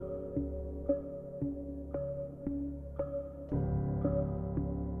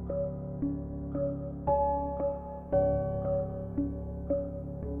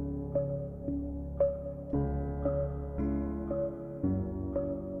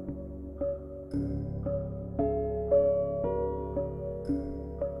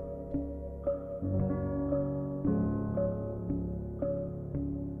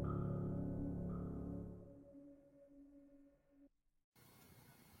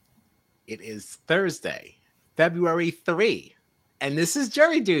It is Thursday, February 3, and this is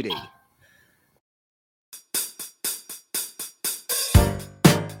Jury Duty.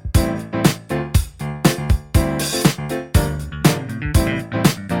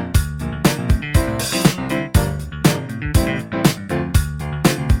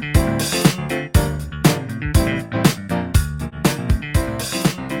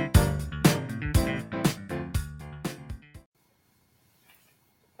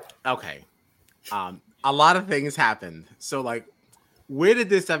 Okay. A lot of things happened. So, like, where did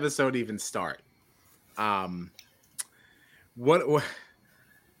this episode even start? What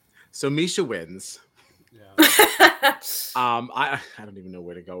so Misha wins. Yeah. I don't even know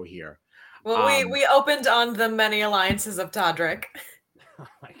where to go here. Well, we opened on the many alliances of Todrick. Oh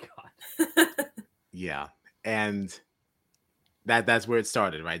my god. Yeah. And that's where it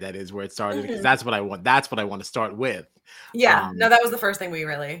started, right? That is where it started because that's what I want. That's what I want to start with. Yeah. No, that was the first thing we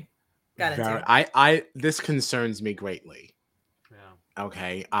really got into. This concerns me greatly. Yeah.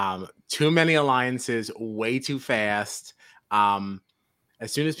 Okay. Too many alliances, way too fast. As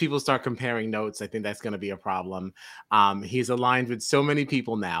soon as people start comparing notes, I think that's going to be a problem. He's aligned with so many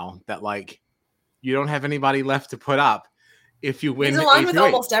people now that, like, you don't have anybody left to put up if you win. He's aligned with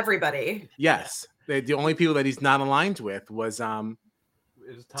almost everybody. Yes. The only people that he's not aligned with was Todd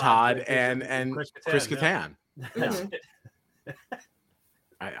and Chris Kattan. Yeah.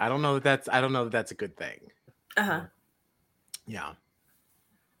 I don't know that that's a good thing. Yeah.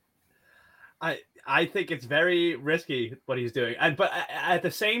 I think it's very risky what he's doing. But at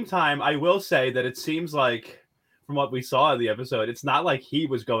the same time, I will say that it seems like from what we saw in the episode, it's not like he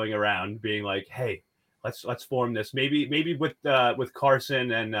was going around being like, "Hey, let's form this." Maybe with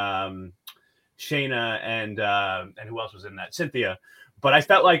Carson and Shayna and who else was in that? Cynthia. But I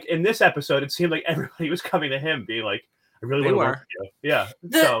felt like in this episode, it seemed like everybody was coming to him being like, "I really want to work with you." Yeah.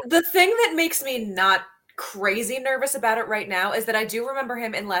 The thing that makes me not crazy nervous about it right now is that I do remember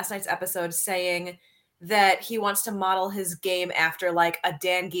him in last night's episode saying that he wants to model his game after like a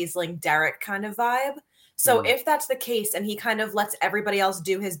Dan Giesling, Derek kind of vibe. So if that's the case and he kind of lets everybody else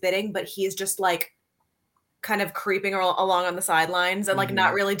do his bidding, but he's just like kind of creeping along on the sidelines and like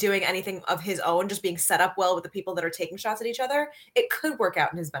not really doing anything of his own, just being set up well with the people that are taking shots at each other, it could work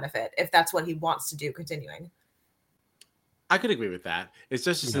out in his benefit if that's what he wants to do continuing. I could agree with that. It's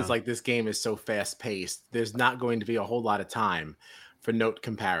just since like this game is so fast paced, there's not going to be a whole lot of time for note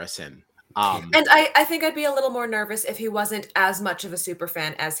comparison. And I think I'd be a little more nervous if he wasn't as much of a super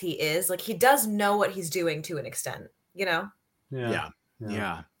fan as he is. Like he does know what he's doing to an extent, you know?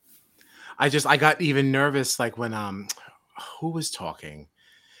 Yeah. I got even nervous like when who was talking?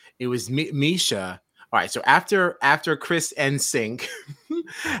 It was Misha. All right, so after Chris NSYNC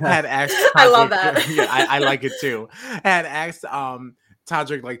had asked Todrick, I love that. Yeah, I like it too. Had asked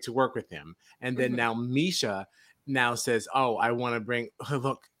Todrick like to work with him. And then now Misha now says, "Oh, I want to bring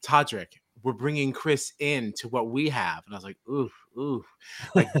look, Todrick, we're bringing Chris in to what we have." And I was like, ooh.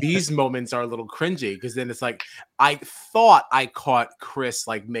 Like these moments are a little cringy because then it's like I thought I caught Chris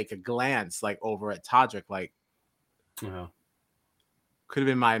like make a glance like over at Todrick, like could have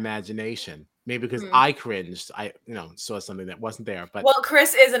been my imagination. Maybe because I cringed, I saw something that wasn't there. But well,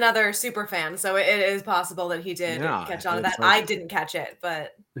 Chris is another super fan, so it is possible that he did catch on to that. Like, I didn't catch it,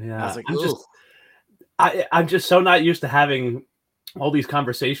 but I was like, I'm just so not used to having all these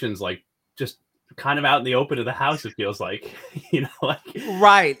conversations, like just kind of out in the open of the house. It feels like, like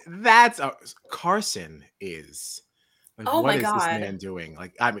right. That's Carson is. Like, oh what my is God. this man doing?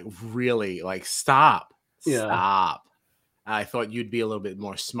 Like, I mean, really, like, stop. I thought you'd be a little bit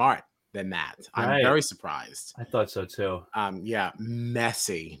more smart than that. I'm very surprised. I thought so too.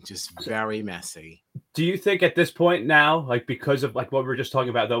 Messy, just very messy. Do you think at this point now, like because of like what we were just talking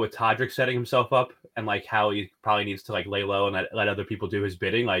about though, with Todrick setting himself up and like how he probably needs to like lay low and let other people do his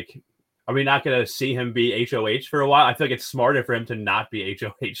bidding, like are we not going to see him be HOH for a while? I feel like it's smarter for him to not be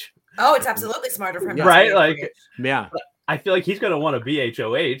HOH. Oh, it's absolutely smarter for him, right? Like, yeah. I feel like he's going to want to be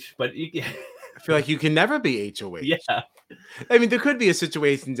HOH, but I feel like you can never be HOH. Yeah. I mean, there could be a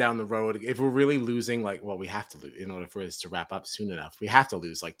situation down the road if we're really losing, like, well, we have to lose in order for us to wrap up soon enough. We have to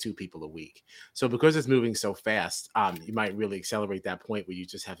lose like 2 people a week. So because it's moving so fast, you might really accelerate that point where you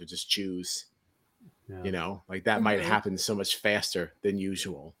just have to just choose. Yeah. Like that might happen so much faster than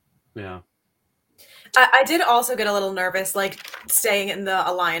usual. Yeah. I did also get a little nervous, like staying in the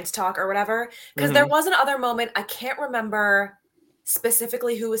alliance talk or whatever, because there was another moment. I can't remember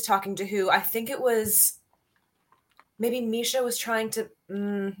specifically who was talking to who. I think it was maybe Misha was trying to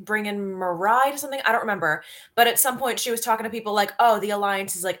bring in Mirai to something. I don't remember. But at some point she was talking to people like, oh, the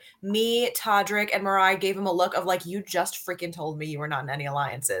alliance is like me, Todrick, and Mirai gave him a look of like, you just freaking told me you were not in any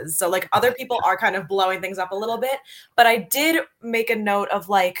alliances. So like other people are kind of blowing things up a little bit. But I did make a note of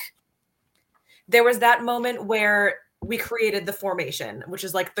like, there was that moment where we created the formation, which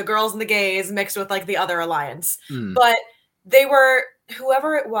is like the girls and the gays mixed with like the other alliance. But they were,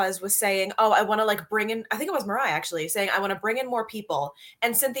 whoever it was saying, oh, I want to like bring in, I think it was Mirai actually saying, I want to bring in more people.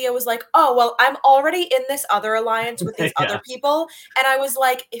 And Cynthia was like, oh, well, I'm already in this other alliance with these other people. And I was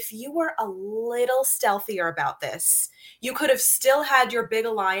like, if you were a little stealthier about this, you could have still had your big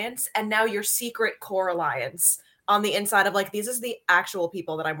alliance and now your secret core alliance on the inside of like, these is the actual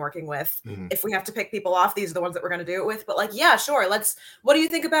people that I'm working with. If we have to pick people off, these are the ones that we're going to do it with. But like, yeah, sure. What do you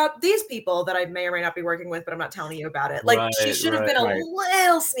think about these people that I may or may not be working with, but I'm not telling you about it? Like she should have been a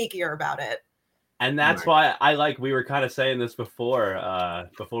little sneakier about it. And that's why we were kind of saying this before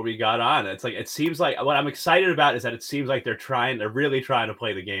we got on. It's like, it seems like what I'm excited about is that it seems like they're really trying to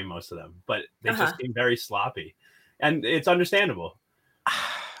play the game, most of them, but they just seem very sloppy, and it's understandable.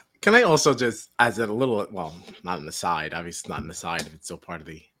 Can I also just, as a little, well, not an aside, obviously not an aside if it's still part of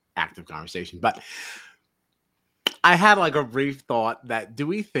the active conversation, but I had like a brief thought that, do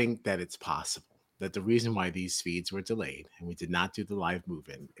we think that it's possible that the reason why these feeds were delayed and we did not do the live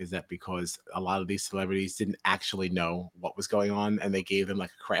move-in is that because a lot of these celebrities didn't actually know what was going on and they gave them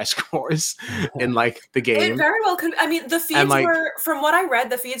like a crash course in like the game? It very well could. I mean, the feeds were, from what I read,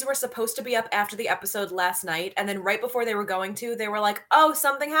 the feeds were supposed to be up after the episode last night. And then right before they were going to, they were like, oh,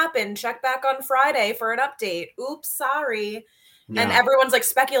 something happened. Check back on Friday for an update. Oops, sorry. Yeah. And everyone's like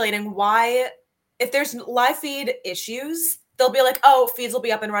speculating why, if there's live feed issues, they'll be like, oh, feeds will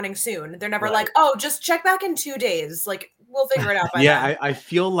be up and running soon. They're never like, oh, just check back in 2 days. Like, we'll figure it out by then. I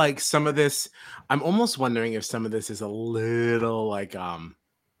feel like some of this, I'm almost wondering if some of this is a little like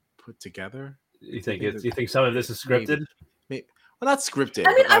put together. You think some of this is scripted? Maybe. Well, not scripted.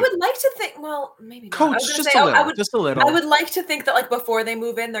 I mean, I would like to think, well, maybe not. Coach, just a little. I would like to think that like before they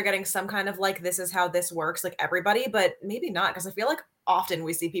move in, they're getting some kind of like, this is how this works, like everybody, but maybe not, because I feel like often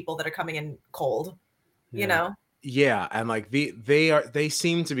we see people that are coming in cold, you know? Yeah, and like they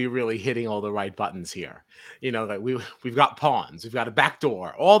seem to be really hitting all the right buttons here. You know, like we've got pawns, we've got a back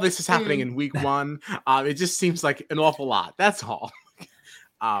door. All this is happening in week 1. It just seems like an awful lot. That's all.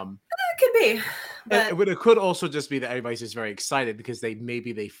 It could be, but it could also just be that everybody's just very excited because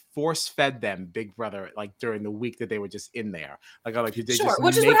they force fed them Big Brother like during the week that they were just in there. Like they just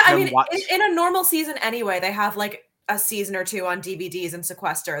which is what I mean. In a normal season anyway, they have like a season or 2 on DVDs and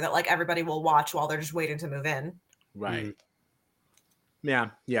Sequester that like everybody will watch while they're just waiting to move in. Right. Yeah.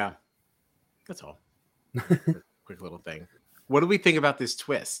 That's all. Quick little thing. What do we think about this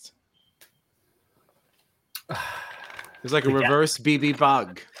twist? There's like a reverse BB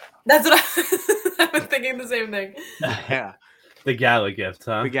bug. That's what I was thinking, the same thing. Yeah. The gala gift,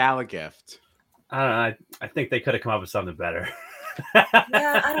 huh? The gala gift. I don't know. I think they could have come up with something better.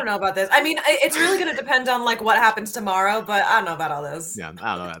 Yeah, I don't know about this. I mean, it's really going to depend on like what happens tomorrow, but I don't know about all this. Yeah,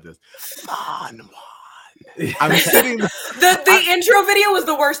 I don't know about this. I'm sitting. The intro video was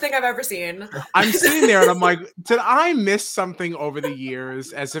the worst thing I've ever seen. I'm sitting there and I'm like, did I miss something over the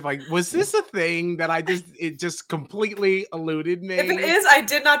years? As if like, was this a thing that it just completely eluded me? If it is, I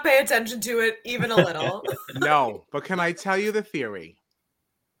did not pay attention to it even a little. No, but can I tell you the theory?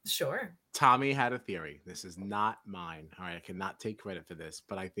 Sure. Tommy had a theory. This is not mine. All right, I cannot take credit for this,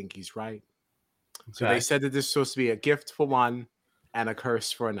 but I think he's right. Okay. So they said that this is supposed to be a gift for one and a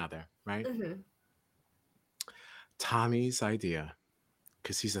curse for another, right? Mm-hmm. Tommy's idea,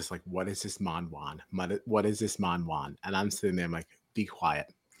 because he's just like, what is this Manwan? What is this Manwan? And I'm sitting there, I'm like, be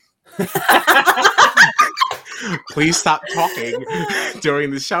quiet. Please stop talking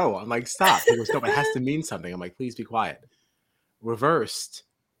during the show. I'm like, stop. He goes, no, it has to mean something. I'm like, please be quiet. Reversed,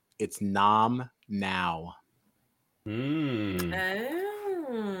 it's Nom Now.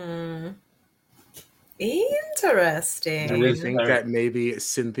 Interesting. Do we think that maybe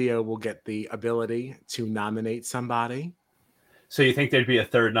Cynthia will get the ability to nominate somebody? So you think there'd be a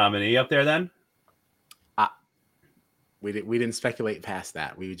third nominee up there then? We didn't speculate past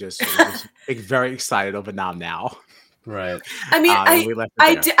that. We just very excited over Nom Now. Right. I mean,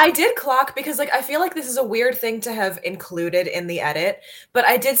 I did clock, because like I feel like this is a weird thing to have included in the edit, but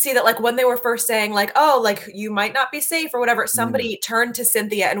I did see that like when they were first saying like, oh, like you might not be safe or whatever, somebody turned to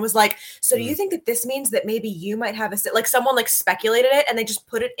Cynthia and was like, so do you think that this means that maybe you might have like someone like speculated it and they just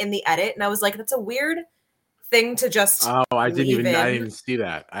put it in the edit? And I was like, that's a weird thing to just I didn't even see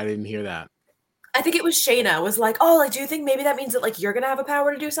that. I didn't hear that. I think it was Shayna was like, oh, like do you think maybe that means that like you're gonna have a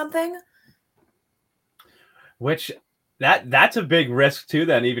power to do something? Which That's a big risk too.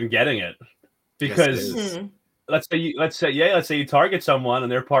 Then even getting it, because is. let's say you target someone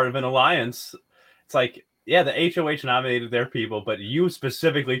and they're part of an alliance. It's like, yeah, the HOH nominated their people, but you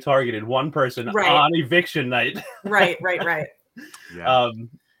specifically targeted one person on eviction night. Right. Yeah.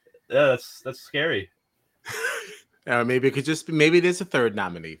 That's scary. Maybe it could just be, maybe there's a third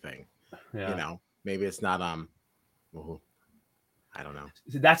nominee thing. Yeah. You know, maybe it's not I don't know.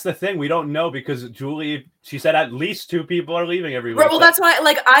 That's the thing. We don't know because Julie, she said at least 2 people are leaving every week. Right, well, that's why,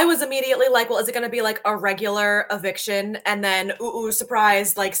 like, I was immediately like, well, is it going to be like a regular eviction and then, ooh,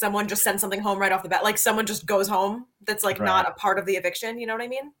 surprise, like someone just sends something home right off the bat, like someone just goes home that's like not a part of the eviction. You know what I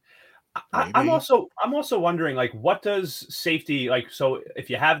mean? I'm also wondering, like, what does safety, like, so if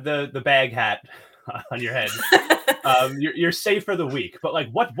you have the bag hat on your head, you're safe for the week, but like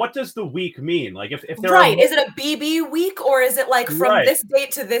what does the week mean? Like if there is it a BB week, or is it like from this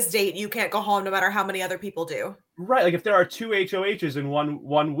date to this date you can't go home no matter how many other people do? Right, like if there are 2 HOHs in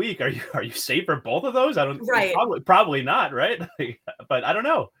one week, are you safe for both of those? I don't. Right, probably not, right? But I don't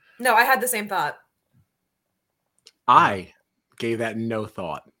know. No, I had the same thought. I gave that no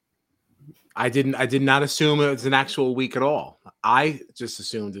thought. I did not assume it was an actual week at all. I just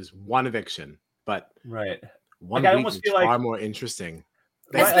assumed it's one eviction, but one week is far more interesting.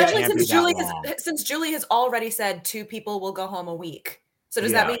 Especially since Julie has already said 2 people will go home a week. So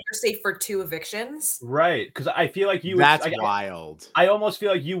does that mean you're safe for 2 evictions? Right, because I feel like you. That's wild. I almost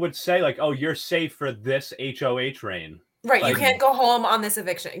feel like you would say like, "Oh, you're safe for this HOH reign." Right, like, you can't go home on this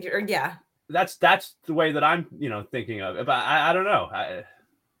eviction. Yeah. That's the way that I'm, thinking of it. But I don't know.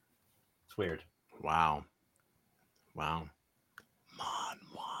 It's weird. Wow.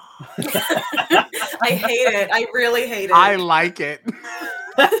 I hate it. I really hate it. I like it.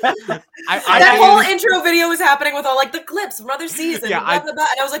 That whole intro video was happening with all like the clips from other seasons. Yeah, and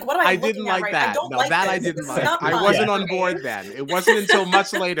I was like, what am I didn't like right? that. I don't no, like that this. I didn't this like. I wasn't on board then. It wasn't until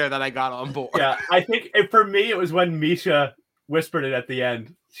much later that I got on board. Yeah, I think for me it was when Misha whispered it at the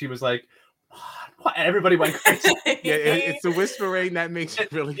end. She was like, what? Everybody went crazy. Yeah, it's the whispering that makes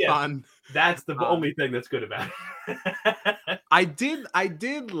it really fun. That's the only thing that's good about it. I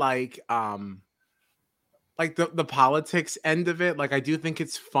did like the politics end of it. Like I do think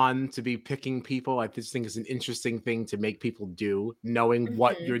it's fun to be picking people. I just think it's an interesting thing to make people do, knowing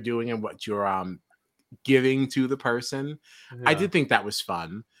what you're doing and what you're giving to the person. Yeah. I did think that was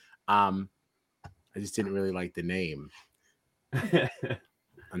fun. I just didn't really like the name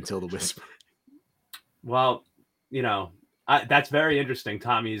until the whisper. Well, that's very interesting.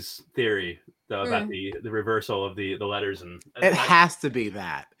 Tommy's theory though about the reversal of the letters, and it has to be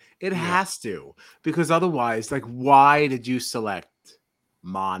that. It has to, because otherwise, like, why did you select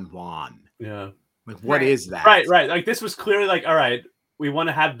Mon Juan? Yeah, like, what is that? Right. Like, this was clearly like, all right, we want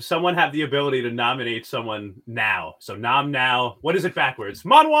to have someone have the ability to nominate someone now. So nom now. What is it backwards?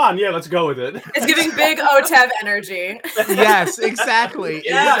 Mon Juan. Yeah, let's go with it. It's giving big OTEV energy. Yes, exactly.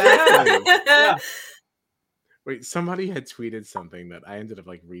 Yeah. Wait, somebody had tweeted something that I ended up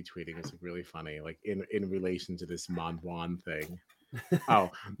like retweeting. It's like really funny, like in relation to this Mon Juan thing. Oh,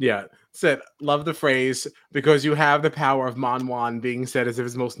 yeah. Said, love the phrase, because you have the power of Mon Juan being said as if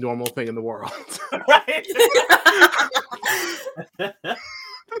it's the most normal thing in the world. Right.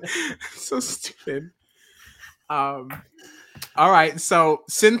 So stupid. All right. So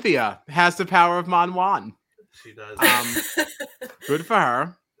Cynthia has the power of Mon Juan. She does. Good for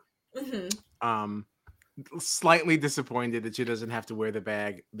her. Mm-hmm. Slightly disappointed that she doesn't have to wear the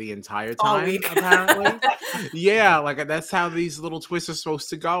bag the entire time, apparently. Yeah, like that's how these little twists are supposed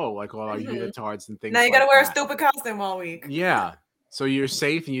to go, like all our unitards and things. Now you gotta wear a stupid costume all week. Yeah, so you're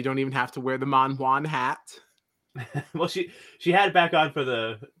safe and you don't even have to wear the Mon Juan hat. Well, she had it back on for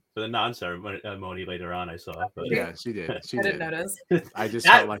the non-ceremony later on. I saw, but yeah, she did. I didn't notice. I just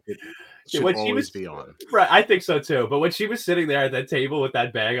felt like it should always be on. Right, I think so too. But when she was sitting there at that table with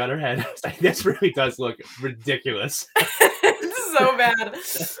that bag on her head, I was like, this really does look ridiculous. It's so bad.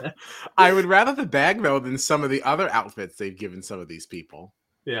 I would rather the bag though than some of the other outfits they've given some of these people.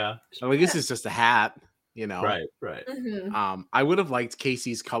 Yeah, I mean, this is just a hat. Right. Mm-hmm. I would have liked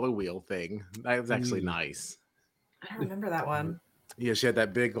Casey's color wheel thing. That was actually nice. I don't remember that one. Yeah, she had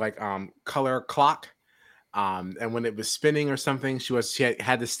that big like color clock. And when it was spinning or something, she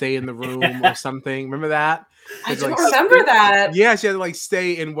had to stay in the room or something. Remember that? I don't remember that. Yeah, she had to like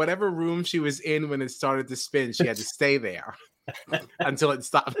stay in whatever room she was in when it started to spin. She had to stay there until it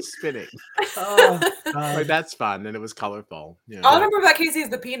stopped spinning. Oh, like that's fun, and it was colorful. All I remember about Casey is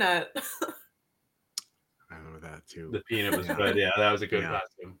the peanut. I remember that too. The peanut was good. Yeah, that was a good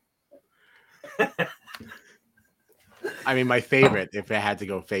costume. I mean, my favorite, if I had to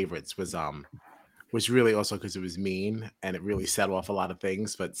go favorites, was which really also because it was mean and it really set off a lot of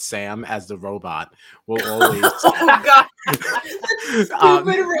things. But Sam as the robot will always, Oh God,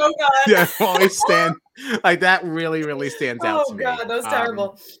 stupid robot. yeah, always stand like that. Really stands out to Oh me. God, that was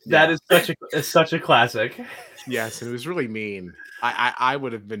terrible. That Yeah. is such a classic. Yes, and it was really mean. I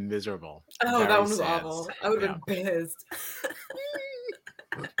would have been miserable. Oh, Very that one was sad. awful. I would have Yeah. been pissed.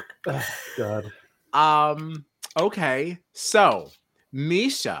 Oh, God. Okay, so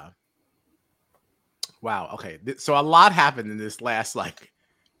Misha. Wow. Okay, so a lot happened in this last like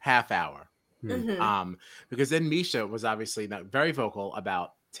half hour. Mhm. Because then Misha was obviously not very vocal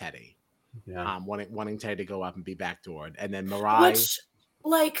about Teddy. Yeah. Wanting Teddy to go up and be backdoored, and then Mirai. Which,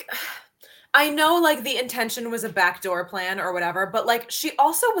 like, I know, like, the intention was a backdoor plan or whatever, but like, she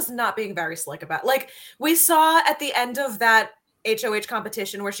also was not being very slick about. Like, we saw at the end of that HOH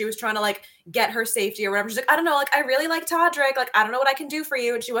competition where she was trying to like get her safety or whatever. She's like, I don't know, like, I really like Todrick, like, I don't know what I can do for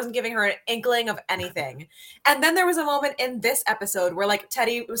you, and she wasn't giving her an inkling of anything. And then there was a moment in this episode where like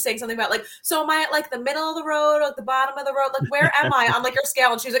Teddy was saying something about like, so am I at like the middle of the road or at the bottom of the road? Like, where am I on like your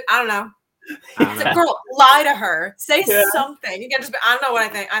scale? And she's like, I don't know. It's like, girl, lie to her. Say something. You can't just be, I don't know what I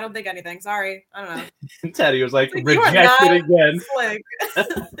think. I don't think anything. Sorry. I don't know. And Teddy was like, Like, you are rejected not again. slick.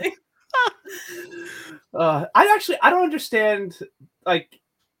 I don't understand. Like,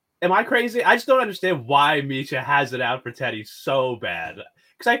 am I crazy? I just don't understand why Misha has it out for Teddy so bad.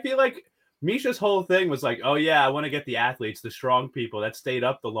 Because I feel like Misha's whole thing was like, oh yeah, I want to get the athletes, the strong people that stayed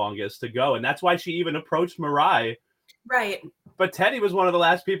up the longest to go, and that's why she even approached Mirai. Right. But Teddy was one of the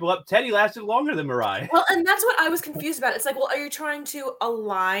last people up. Teddy lasted longer than Mirai. Well, and that's what I was confused about. It's like, well, are you trying to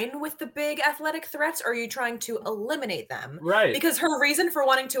align with the big athletic threats, or are you trying to eliminate them? Right. Because her reason for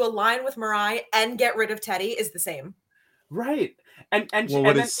wanting to align with Mirai and get rid of Teddy is the same. Right. And Well,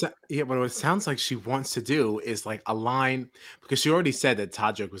 what it sounds like she wants to do is like align, because she already said that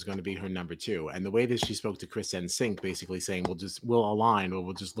Todrick was going to be her number 2, and the way that she spoke to Chris NSYNC, basically saying we'll align, or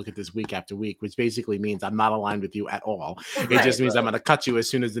we'll just look at this week after week, which basically means I'm not aligned with you at all. It just means I'm going to cut you as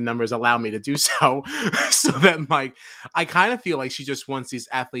soon as the numbers allow me to do so. So then, like, I kind of feel like she just wants these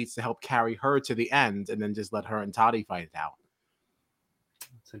athletes to help carry her to the end, and then just let her and Toddy fight it out.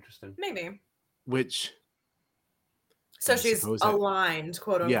 That's interesting. Maybe. Which. So she's aligned,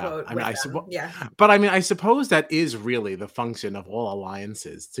 quote unquote. Yeah, I mean, I suppose. Yeah, but I mean, I suppose that is really the function of all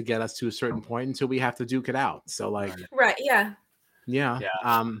alliances, to get us to a certain point until we have to duke it out. So, like, right, yeah.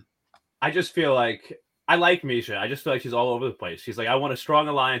 I just feel like I like Misha. I just feel like she's all over the place. She's like, I want a strong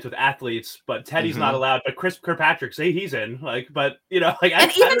alliance with athletes, but Teddy's not allowed. But Chris Kirkpatrick, say he's in. Like, but you know, like, and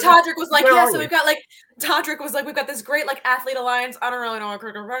even Todrick was like, yeah. So we've got like Todrick was like, we've got this great like athlete alliance. I don't really know what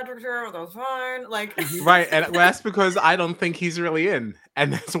Kirkpatrick's here. That's fine. Like, right, and that's because I don't think he's really in,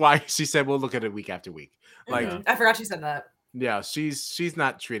 and that's why she said we'll look at it week after week. Like, I forgot she said that. Yeah, she's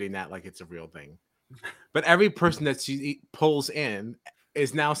not treating that like it's a real thing. But every person that she pulls in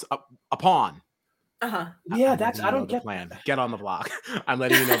is now a pawn. Yeah, that's I don't get the plan. Get on the block. I'm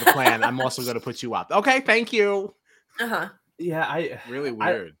letting you know the plan. I'm also going to put you up. Okay, thank you. Yeah, really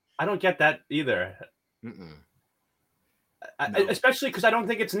weird. I don't get that either. Especially because I don't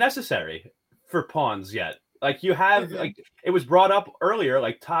think it's necessary for pawns yet. Like, you have like, it was brought up earlier,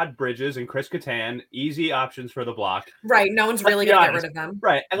 like Todd Bridges and Chris Kattan, easy options for the block. Right. No one's really going to get rid of them.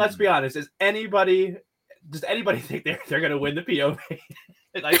 Right. And let's be honest, does anybody think they're going to win the POV?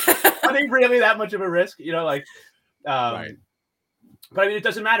 Like, are they really that much of a risk? You know, like, right. But I mean, it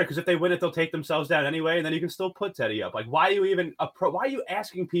doesn't matter, because if they win it, they'll take themselves down anyway, and then you can still put Teddy up. Like, why are you even why are you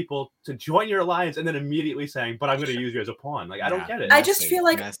asking people to join your alliance and then immediately saying, "But I'm going to use you as a pawn"? Like, I don't get it. I just feel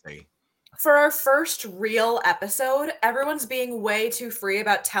like for our first real episode, everyone's being way too free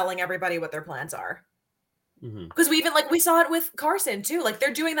about telling everybody what their plans are. Because we saw it with Carson too. Like,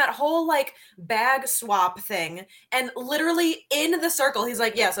 they're doing that whole like bag swap thing, and literally in the circle, he's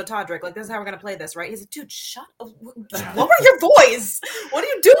like, "Yeah, so Todrick, like, this is how we're gonna play this, right?" He's like, "Dude, shut up! Lower your voice. What are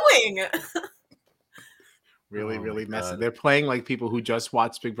you doing?" Really messy. They're playing like people who just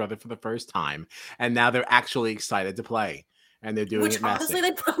watched Big Brother for the first time, and now they're actually excited to play, and they're doing it messy. Honestly,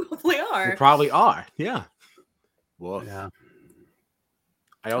 they probably are. They probably are. Yeah. Well. Yeah.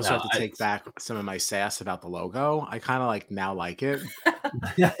 I also have to take back some of my sass about the logo. I kind of now like it.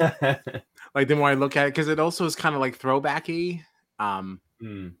 Like, the more I look at it, because it also is kind of like throwbacky. So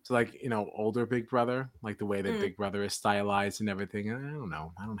like, older Big Brother, like the way that Big Brother is stylized and everything. I don't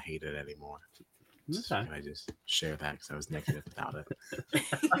know. I don't hate it anymore. Can I just share that, because I was negative about it.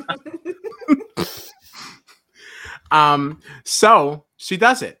 So she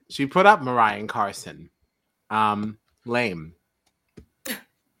does it. She put up Mirai and Carson. Lame.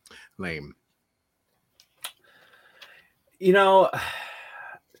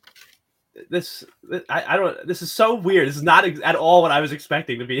 I don't. This is so weird. This is not at all what I was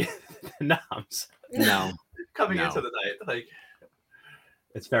expecting to be the noms. No. Coming No. into the night, like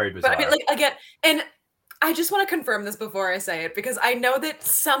it's very bizarre. But I mean, like again, and I just want to confirm this before I say it because I know that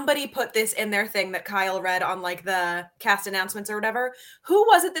somebody put this in their thing that Kyle read on like the cast announcements or whatever. Who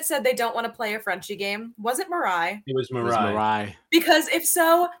was it that said they don't want to play a Frenchie game? Was it Mariah? It was It was Mariah. Mariah. Because if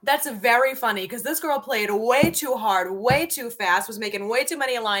so, that's very funny because this girl played way too hard, way too fast, was making way too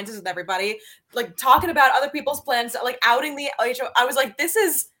many alliances with everybody, like talking about other people's plans, like outing the HO. I was like, this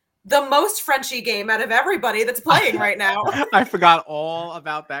is the most Frenchie game out of everybody that's playing right now. I forgot all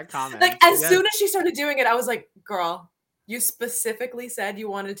about that comment. Like as soon as she started doing it, I was like, girl, you specifically said you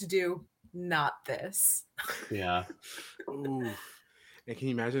wanted to do not this. Yeah. Ooh. And can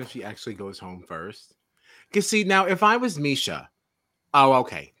you imagine if she actually goes home first? Because see, now if I was Misha, oh,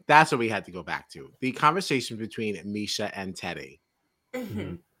 okay. That's what we had to go back to. The conversation between Misha and Teddy.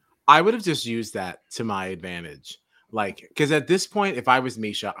 Mm-hmm. I would have just used that to my advantage. Like, because at this point, if I was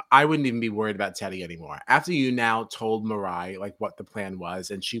Misha, I wouldn't even be worried about Teddy anymore. After you now told Mariah like what the plan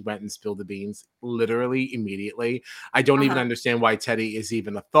was, and she went and spilled the beans literally immediately, I don't even understand why Teddy is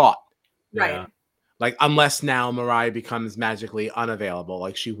even a thought. Right. Yeah. Like, unless now Mariah becomes magically unavailable,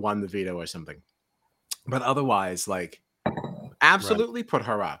 like she won the veto or something. But otherwise, like, absolutely put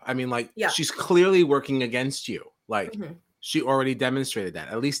her up. I mean, like, she's clearly working against you. Like, she already demonstrated that.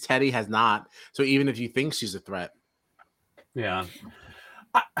 At least Teddy has not. So even if you think she's a threat. Yeah.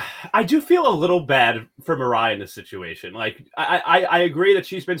 I do feel a little bad for Mariah in this situation. Like, I agree that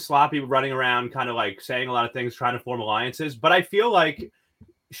she's been sloppy running around, kind of like saying a lot of things, trying to form alliances. But I feel like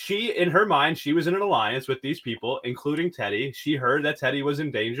she, in her mind, she was in an alliance with these people, including Teddy. She heard that Teddy was in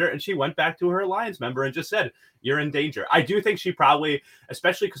danger, and she went back to her alliance member and just said, "You're in danger." I do think she probably,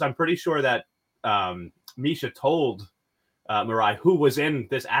 especially because I'm pretty sure that Misha told Mariah who was in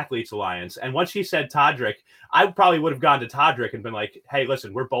this athletes alliance, and once she said Todrick, I probably would have gone to Todrick and been like, "Hey,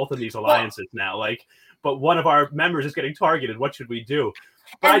 listen, we're both in these alliances now. Like, but one of our members is getting targeted. What should we do?"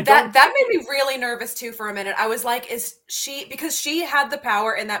 But and that made me really nervous too for a minute. I was like, is she, because she had the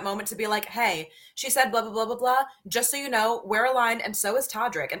power in that moment to be like, hey, she said blah, blah, blah, blah, blah. Just so you know, we're aligned, and so is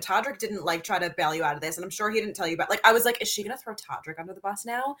Todrick. And Todrick didn't like try to bail you out of this. And I'm sure he didn't tell you about, like, I was like, is she going to throw Todrick under the bus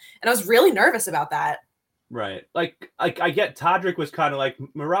now? And I was really nervous about that. Right. Like I get Todrick was kind of like,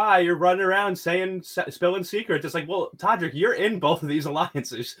 Mariah, you're running around saying, spilling secrets. It's like, well, Todrick, you're in both of these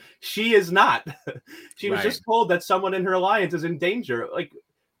alliances. She is not. She was just told that someone in her alliance is in danger. Like,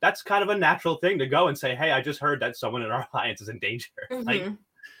 that's kind of a natural thing to go and say, hey, I just heard that someone in our alliance is in danger. Like,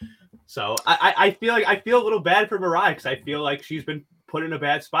 so I feel like I feel a little bad for Mariah because I feel like she's been put in a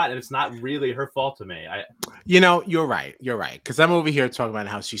bad spot, and it's not really her fault to me. You know, you're right. You're right. Because I'm over here talking about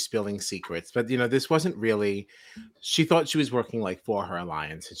how she's spilling secrets, but you know, this wasn't really. She thought she was working like for her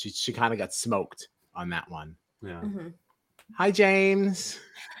alliance, and she kind of got smoked on that one. Yeah. Hi, James.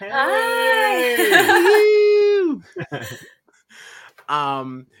 Hi.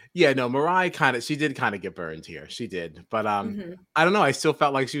 Yeah, no, Mariah she did kind of get burned here. She did, but I don't know. I still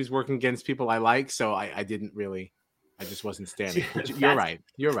felt like she was working against people I like, so I didn't really. I just wasn't standing. You're right.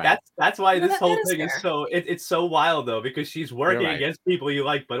 You're right. That's why this whole thing is so it's so wild though, because she's working against people you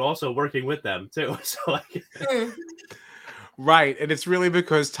like, but also working with them too. So like, right, and it's really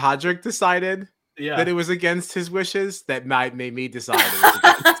because Todrick decided that it was against his wishes that made me decide. It was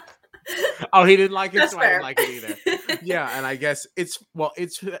against. Oh, he didn't like it, so I didn't like it either. Yeah, and I guess it's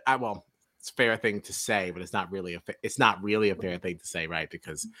a fair thing to say, but it's not really a fair thing to say, right?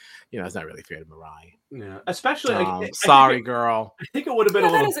 Because you know it's not really fair to Mariah. Yeah, especially sorry, girl. I think it would have been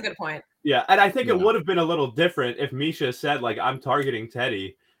a little. That is a good point. Yeah, and I think it would have been a little different if Misha said like, "I'm targeting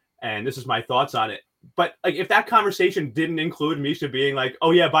Teddy, and this is my thoughts on it." But like, if that conversation didn't include Misha being like,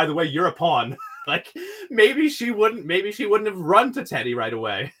 "Oh yeah, by the way, you're a pawn," like maybe she wouldn't have run to Teddy right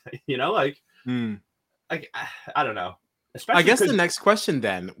away. You know, like I don't know. I guess the next question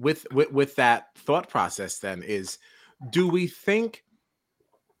then, with that thought process, then is, do we think?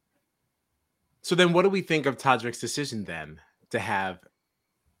 So then, what do we think of Todrick's decision then to have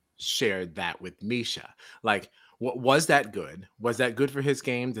shared that with Misha? Like, what was that good? Was that good for his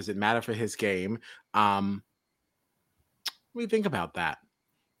game? Does it matter for his game? What do you think about that?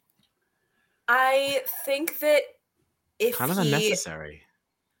 I think that if kind of unnecessary.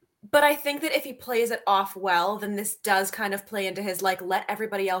 But I think that if he plays it off well, then this does kind of play into his, like, let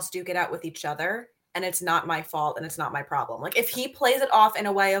everybody else duke it out with each other, and it's not my fault, and it's not my problem. Like, if he plays it off in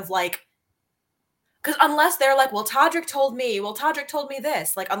a way of, like, because unless they're like, well, Todrick told me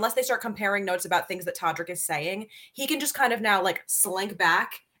this, like, unless they start comparing notes about things that Todrick is saying, he can just kind of now, like, slink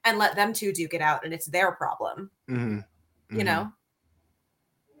back and let them two duke it out, and it's their problem. You know?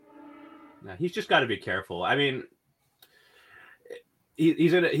 Yeah, he's just got to be careful. I mean,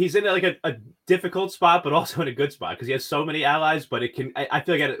 he's in like a difficult spot, but also in a good spot because he has so many allies. But it can, I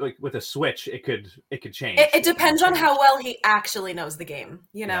feel like with a switch, it could change. It depends on how well he actually knows the game,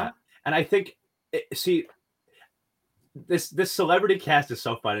 you know. Yeah. And I think, this celebrity cast is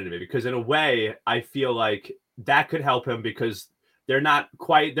so funny to me because in a way, I feel like that could help him because they're not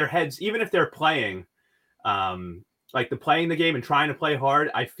quite their heads, even if they're playing, like playing the game and trying to play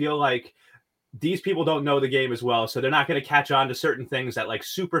hard. I feel like these people don't know the game as well, so they're not going to catch on to certain things that like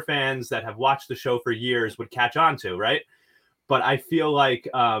super fans that have watched the show for years would catch on to, right? But I feel like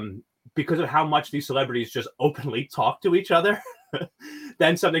because of how much these celebrities just openly talk to each other,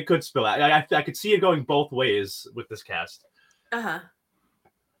 then something could spill out. I could see it going both ways with this cast. Uh-huh.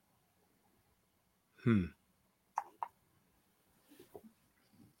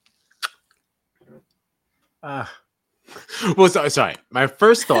 Well, sorry. My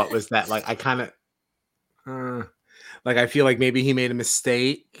first thought was that, like, I kind of, like, I feel like maybe he made a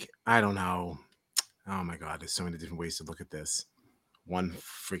mistake. I don't know. Oh my God, there's so many different ways to look at this. One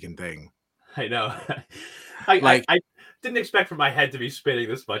freaking thing. I know. I didn't expect for my head to be spinning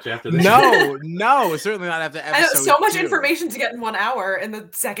this much after this. No, certainly not after episode. I know, so much 2. information to get in 1 hour in the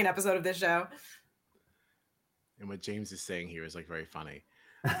second episode of this show. And what James is saying here is like very funny.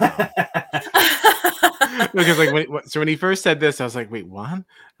 Because like when he first said this, I was like, wait, what?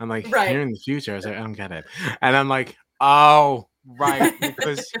 I'm like, here in the future. I was like, I don't get it. And I'm like, oh, right,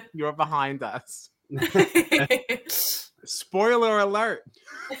 because you're behind us. Spoiler alert.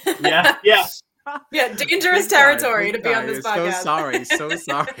 Yeah. Dangerous territory to be on this podcast. So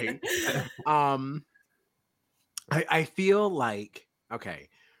sorry. I feel like, okay,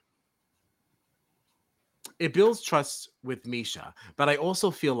 it builds trust with Misha, but I also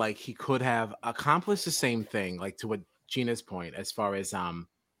feel like he could have accomplished the same thing, like to what Gina's point, as far as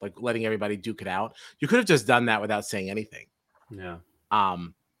like letting everybody duke it out. You could have just done that without saying anything. Yeah.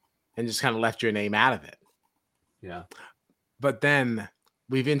 And just kind of left your name out of it. Yeah. But then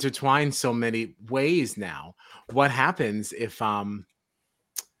we've intertwined so many ways now. What happens if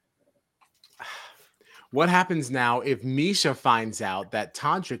what happens now if Misha finds out that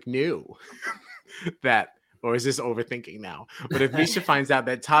Todrick knew that, or is this overthinking now? But if Misha finds out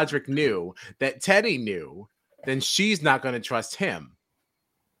that Todrick knew that Teddy knew, then she's not going to trust him.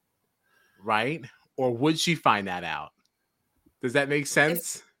 Right? Or would she find that out? Does that make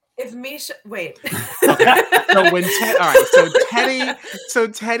sense? If Misha, wait. Okay. So when all right, so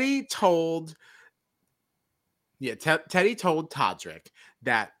Teddy told, Teddy told Todrick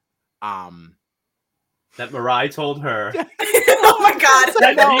that that Mirai told her. Oh my God!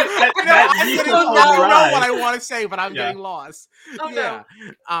 I don't know what I want to say, but I'm getting lost. Oh, no.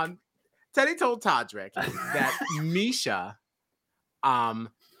 Teddy told Todrick that Misha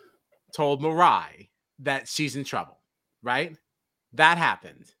told Mirai that she's in trouble, right? That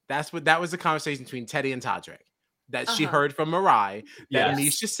happened. That was the conversation between Teddy and Todrick. That she heard from Mirai that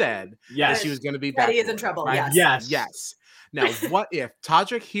Misha said that she was going to be back. Teddy is in trouble. Right? Yes. Now, what if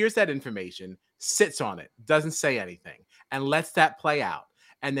Todrick hears that information, sits on it, doesn't say anything, and lets that play out,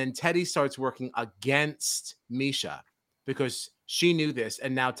 and then Teddy starts working against Misha because she knew this,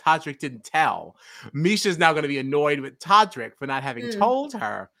 and now Todrick didn't tell. Misha's now going to be annoyed with Todrick for not having told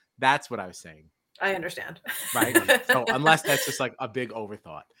her. That's what I was saying. I understand. Right? So unless that's just like a big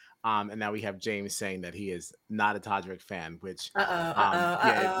overthought. And now we have James saying that he is not a Todrick fan, which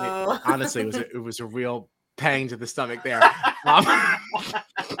honestly it was a real pang to the stomach there.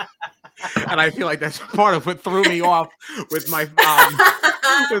 And I feel like that's part of what threw me off with my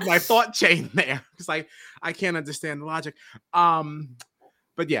thought chain there. It's like I can't understand the logic.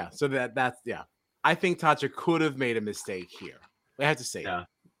 But yeah, so that's I think Todrick could have made a mistake here. I have to say yeah.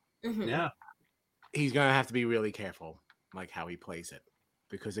 Mm-hmm. Yeah. He's gonna have to be really careful, like how he plays it,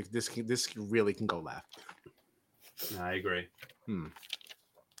 because this really can go left. I agree.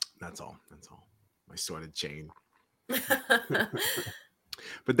 That's all. My sorted chain.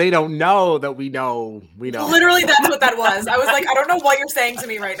 But they don't know that we know. Literally, that's what that was. I was like, I don't know what you're saying to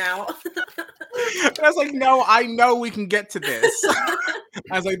me right now. I was like, no, I know we can get to this.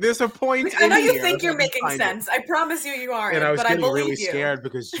 I was like, there's a point. I know you think you're making sense. I promise you aren't. And I was getting really scared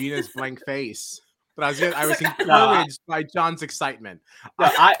because Gina's blank face. But I was encouraged by John's excitement.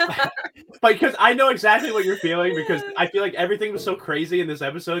 Because I know exactly what you're feeling, because I feel like everything was so crazy in this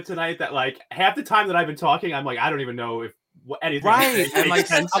episode tonight that like half the time that I've been talking, I'm like, I don't even know if anything. Right. And like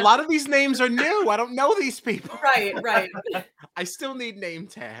a lot of these names are new. I don't know these people. Right. I still need name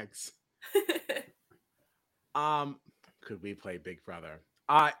tags. Could we play Big Brother?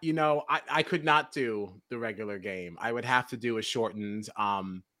 I could not do the regular game. I would have to do a shortened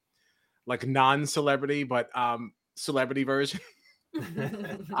like non-celebrity, but celebrity version.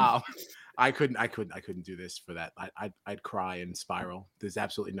 I couldn't do this for that. I'd cry and spiral. There's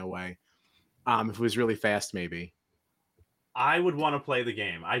absolutely no way. If it was really fast, maybe. I would want to play the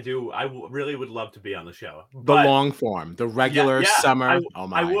game. I do. Really would love to be on the show. The long form, the regular summer. Oh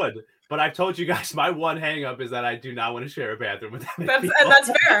my! I would. But I've told you guys my one hang up is that I do not want to share a bathroom with them.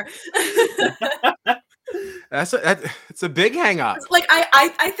 That's fair. It's a big hang up. Like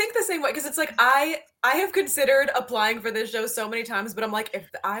I think the same way, because it's like I have considered applying for this show so many times, but I'm like, if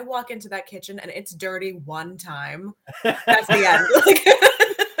I walk into that kitchen and it's dirty one time, that's the end. Like,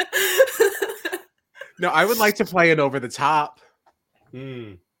 no, I would like to play it over the top.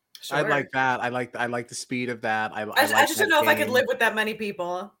 Sure. I like that. I like the speed of that. I just don't know if I could live with that many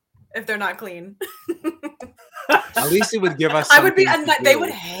people if they're not clean. At least it would give us. I would be. They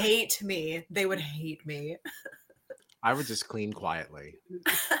would hate me. They would hate me. I would just clean quietly.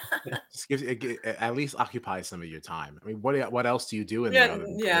 Just at least occupy some of your time. I mean, what else do you do in there?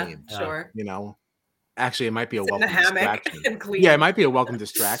 Clean? Sure. You know, actually, it might be a Sit welcome in a hammock distraction. and clean. Yeah, it might be a welcome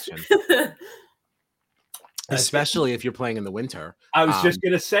distraction, especially if you're playing in the winter. I was just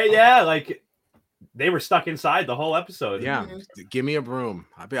gonna say, yeah, like they were stuck inside the whole episode. Yeah, give me a broom.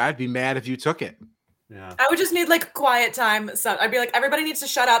 I'd be mad if you took it. Yeah, I would just need like quiet time. So I'd be like, everybody needs to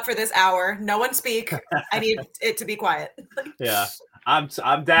shut up for this hour. No one speak. I need it to be quiet. Yeah, I'm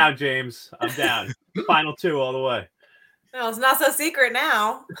down, James. I'm down. Final 2 all the way. No, it's not so secret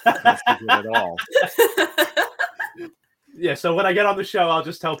now. Not secret at all. Yeah, so when I get on the show, I'll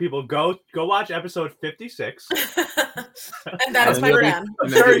just tell people go watch episode 56. And that is my plan.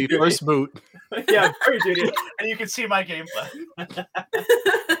 And then give you first boot. Yeah, very duty. And you can see my gameplay.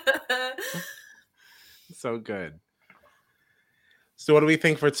 So good. So what do we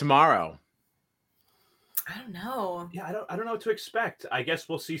think for tomorrow? I don't know. Yeah, I don't know what to expect. I guess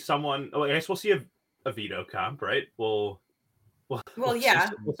we'll see someone. Oh, I guess we'll see a veto comp, right? We'll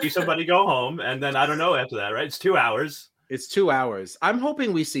see somebody go home, and then I don't know after that, right? It's 2 hours. It's 2 hours. I'm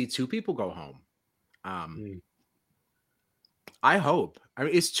hoping we see 2 people go home. I hope. I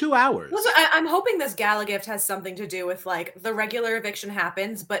mean, it's 2 hours. Well, so I'm hoping this gala gift has something to do with like the regular eviction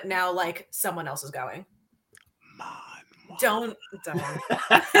happens, but now like someone else is going. Don't.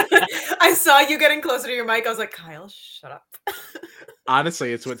 I saw you getting closer to your mic. I was like, Kyle, shut up.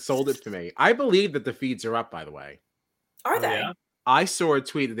 Honestly, it's what sold it for me. I believe that the feeds are up, by the way. Are they? Yeah. I saw a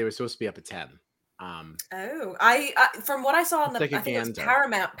tweet that they were supposed to be up at 10. I from what I saw on I think it was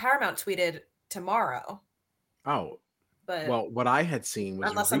Paramount tweeted tomorrow. Oh. But well, what I had seen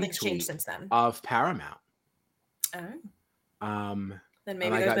was unless something's changed since then. Of Paramount. Oh. Then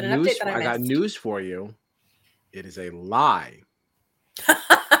maybe there's been an update that I missed. I got news for you. It is a lie.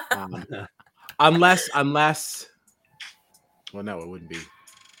 Unless, well, no, it wouldn't be.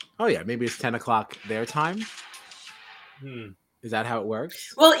 Oh yeah, maybe it's 10 o'clock their time. Is that how it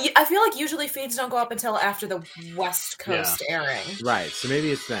works? Well, I feel like usually feeds don't go up until after the West Coast airing. Right, so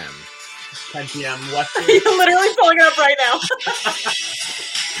maybe it's them. 10 p.m. West Coast. You're literally pulling it up right now.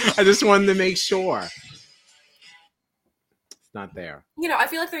 I just wanted to make sure. It's not there. You know, I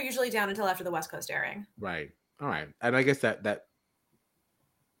feel like they're usually down until after the West Coast airing. Right. All right. And I guess that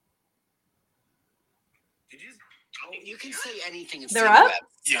you can say anything. They're up?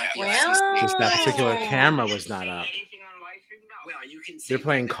 Yeah. Just that particular camera was not up. They're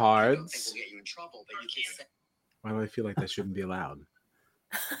playing cards. Why do I feel like that shouldn't be allowed?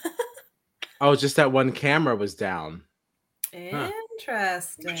 Oh, just that one camera was down.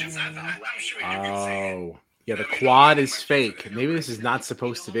 Interesting. Oh. Yeah, the quad is fake. Maybe this is not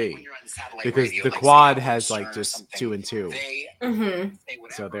supposed to be. Because the quad has like just 2 and 2. Mm-hmm.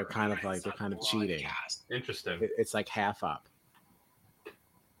 So they're kind of cheating. Interesting. It's like half up.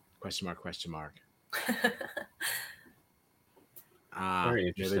 Question mark. Very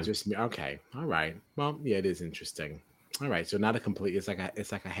interesting. They're just okay. All right. Well, yeah, it is interesting. All right. So not a complete. It's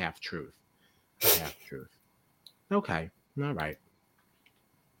like a half truth. Okay. All right.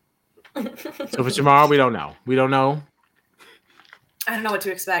 So for tomorrow, we don't know. I don't know what to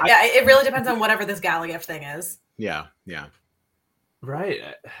expect. Yeah, it really depends on whatever this gala gift thing is. Yeah. Right,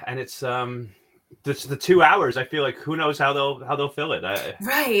 and it's the 2 hours. I feel like who knows how they'll fill it.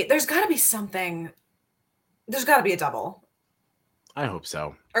 Right, there's got to be something. There's got to be a double. I hope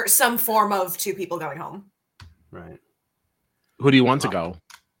so. Or some form of 2 people going home. Right. Who do you want to go?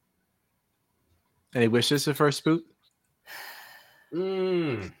 Any wishes for first boot?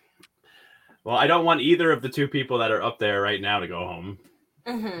 Well, I don't want either of the 2 people that are up there right now to go home.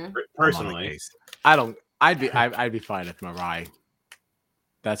 Mm-hmm. Personally, I don't. I'd be fine if Mariah.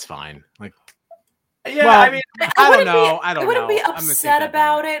 That's fine. Like, Yeah, Well, I mean, I don't wouldn't know. I don't wouldn't know. be I'm gonna take upset that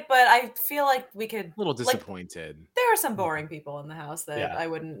about back. it, but I feel like we could. A little Like, disappointed. there are some boring people in the house that Yeah. I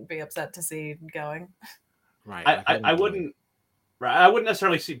wouldn't be upset to see going. Right. I like, I, don't I really- wouldn't. I wouldn't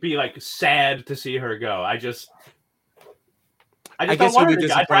necessarily be like sad to see her go. I just I don't guess it want would her be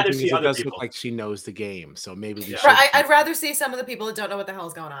to go. I'd rather disappointing see because it other does people. look like she knows the game. So maybe we Yeah. should. Right, I'd rather see some of the people that don't know what the hell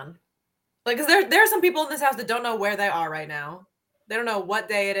is going on. Like, because there are some people in this house that don't know where they are right now. They don't know what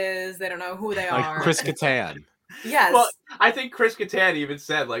day it is. They don't know who they like are. Chris Kattan. Yes. Well, I think Chris Kattan even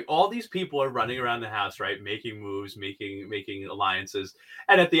said like all these people are running around the house, right, making moves, making alliances,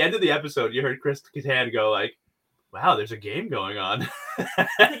 and at the end of the episode, you heard Chris Kattan go like, "Wow, there's a game going on."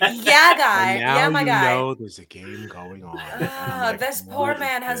 Yeah, guy. And now Yeah, my you guy. know there's a game going on. And I'm like, This what poor is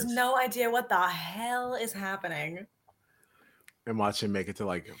man has this? no idea what the hell is happening. And watch him make it to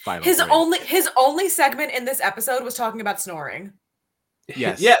like final. His three. only segment in this episode was talking about snoring.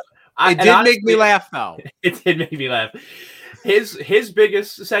 Yes. Yeah. It did make me laugh though. It did make me laugh. His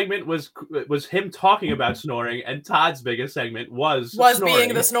biggest segment was him talking about snoring, and Todd's biggest segment was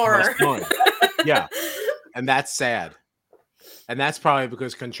being the snorer. Snoring. Yeah. And that's sad. And that's probably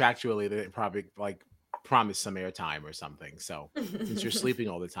because contractually they probably like promised some airtime or something. So since you're sleeping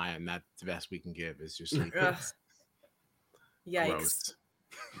all the time, that's the best we can give is your sleep. Ugh. Yikes.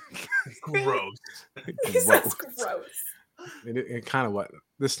 Gross. He says gross. It kind of what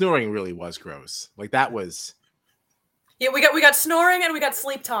the snoring really was gross. Like that was Yeah, we got snoring and we got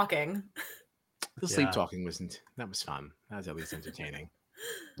sleep talking. the sleep Yeah. talking wasn't that was fun. That was at least entertaining.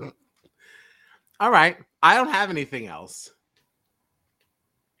 All right. I don't have anything else.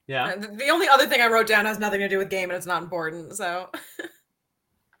 Yeah. The only other thing I wrote down has nothing to do with game and it's not important. So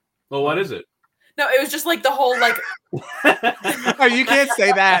Well, what is it? no, it was just like the whole like Oh, you can't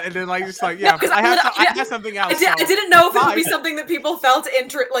say that and then like just like yeah, 'cause I I have something else. I so- didn't know if it would be Fine. something that people felt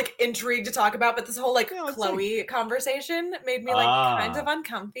intrigued to talk about, but this whole like Yeah, let's Chloe conversation made me like kind of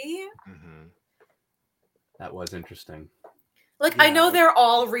uncomfy. Mhm. That was interesting. Like I Yeah. know they're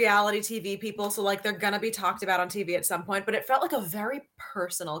all reality TV people, so like they're gonna be talked about on TV at some point, but it felt like a very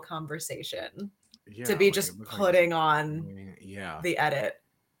personal conversation Yeah, to be like, just it looked like- putting on yeah. the edit.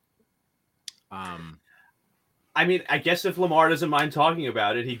 I mean, I guess if Lamar doesn't mind talking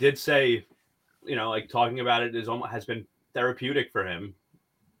about it, he did say, like talking about it has been therapeutic for him.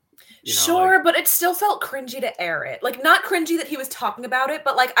 Sure, but it still felt cringy to air it. Like not cringy that he was talking about it,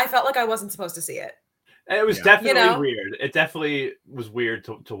 but like I felt like I wasn't supposed to see it. It was Yeah. definitely weird. It definitely was weird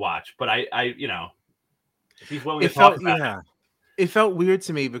to watch. But I if he's willing It to talk felt about it. It felt weird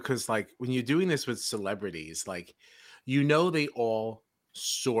to me because like when you're doing this with celebrities, like they all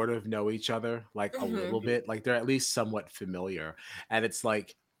sort of know each other like a little bit, like they're at least somewhat familiar, and it's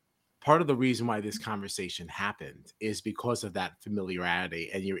like part of the reason why this conversation happened is because of that familiarity,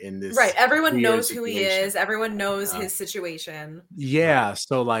 and you're in this Right. Everyone weird knows who he situation. is. Everyone knows Yeah. his situation. Yeah,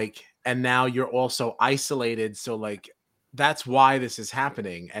 so like, and now you're also isolated, so like that's why this is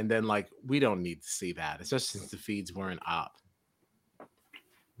happening, and then like we don't need to see that, especially since the feeds weren't up.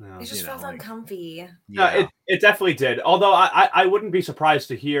 It just felt like- uncomfy. No, it definitely did. Although I wouldn't be surprised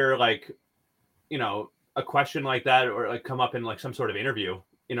to hear like, a question like that or like come up in like some sort of interview.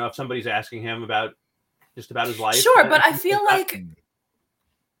 If somebody's asking him about his life. Sure, but I feel that- like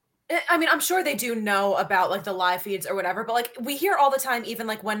I mean, I'm sure they do know about like the live feeds or whatever, but like we hear all the time, even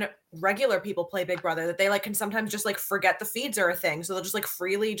like when regular people play Big Brother, that they like can sometimes just like forget the feeds are a thing. So they'll just like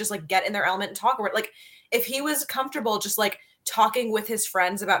freely just like get in their element and talk about it. Like if he was comfortable just like talking with his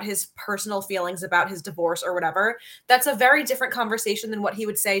friends about his personal feelings about his divorce or whatever, that's a very different conversation than what he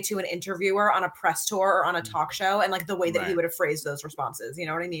would say to an interviewer on a press tour or on a talk show, and like the way that he Right. would have phrased those responses. You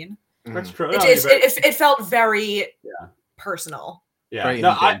know what I mean? That's Mhm. true. It felt very personal. Yeah. Very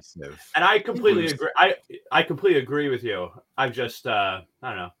No, invasive. and I completely Bruce. agree. I completely agree with you. I'm just I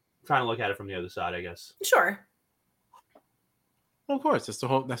don't know, trying to look at it from the other side, I guess. Sure. Well, of course,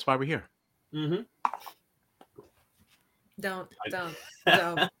 that's why we're here. Mm-hmm. Don't.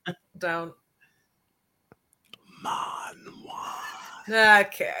 Manwa.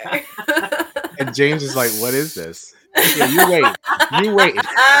 Okay. And James is like, "What is this?" Yeah, you wait. You wait.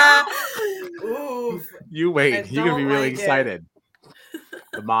 Ooh. You wait. I You're gonna be don't really like it. excited.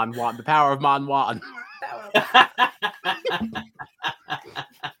 The Manwan, the power of Manwan.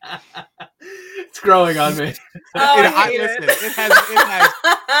 It's growing on me. Oh, I hate listen, it. it has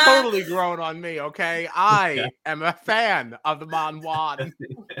totally grown on me. Okay, I am a fan of the Manwan.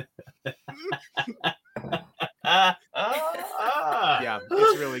 Yeah,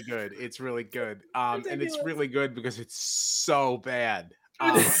 it's really good. It's really good. And it's Ridiculous. really good because it's so bad.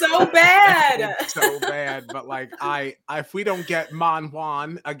 It's so bad. It's so bad. But like, if we don't get Mon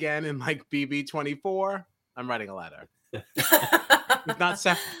Juan again in like BB24, I'm writing a letter. If not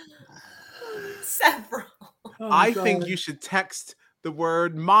several. Several. I think you should text the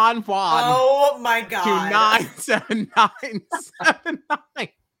word Mon Juan Oh my to god. 97979.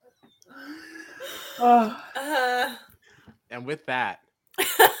 And with that,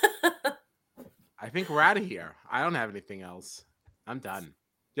 I think we're out of here. I don't have anything else. I'm done. Do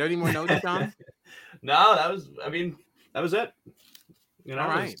you have any more notes, John? No, that was it. You know, All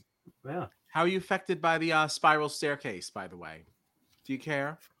right. Yeah. How are you affected by the spiral staircase, by the way? Do you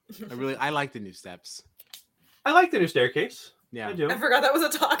care? I like the new steps. I like the new staircase. Yeah. I do. I forgot that was a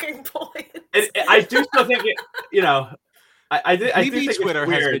talking point. I do still think it, you know, I do think Twitter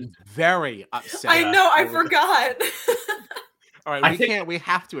it's has weird. been very upset. I know, I over- forgot. All right, we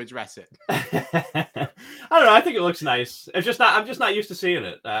have to address it. I don't know. I think it looks nice. I'm just not used to seeing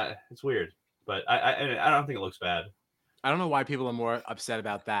it. It's weird, but I don't think it looks bad. I don't know why people are more upset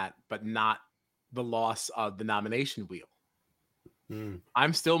about that, but not the loss of the nomination wheel.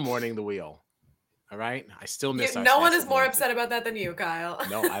 I'm still mourning the wheel. All right, I still miss. No one is more upset about that than you, Kyle.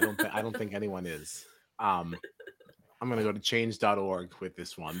 No, I don't think anyone is. I'm gonna go to change.org with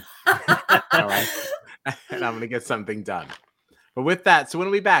this one. All right, and I'm gonna get something done. But with that, so when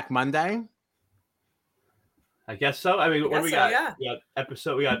are we back? Monday? I guess so. I mean, what do we so, got? yeah. We got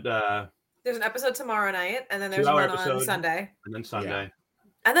episode. We got There's an episode tomorrow night, and then there's 2-hour one on episode. Sunday, and then Sunday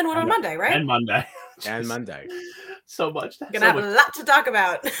and then one on Monday, right? and Monday. And Monday. So much. Gonna have a lot to talk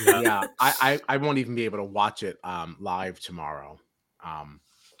about. Yeah, I won't even be able to watch it live tomorrow.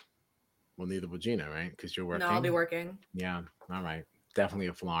 Well, neither will Gina, right? Because you're working. No, I'll be working. Yeah, all right. Definitely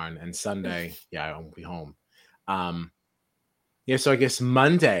a Flarn. And Sunday, yeah, I won't be home. Yeah, so I guess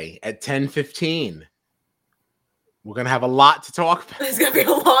Monday at 10:15, we're gonna have a lot to talk about. It's gonna be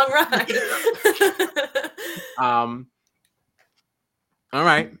a long ride. All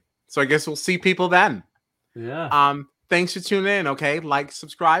right. So I guess we'll see people then. Yeah. Thanks for tuning in. Okay, like,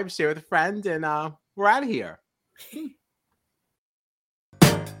 subscribe, share with a friend, and we're out of here.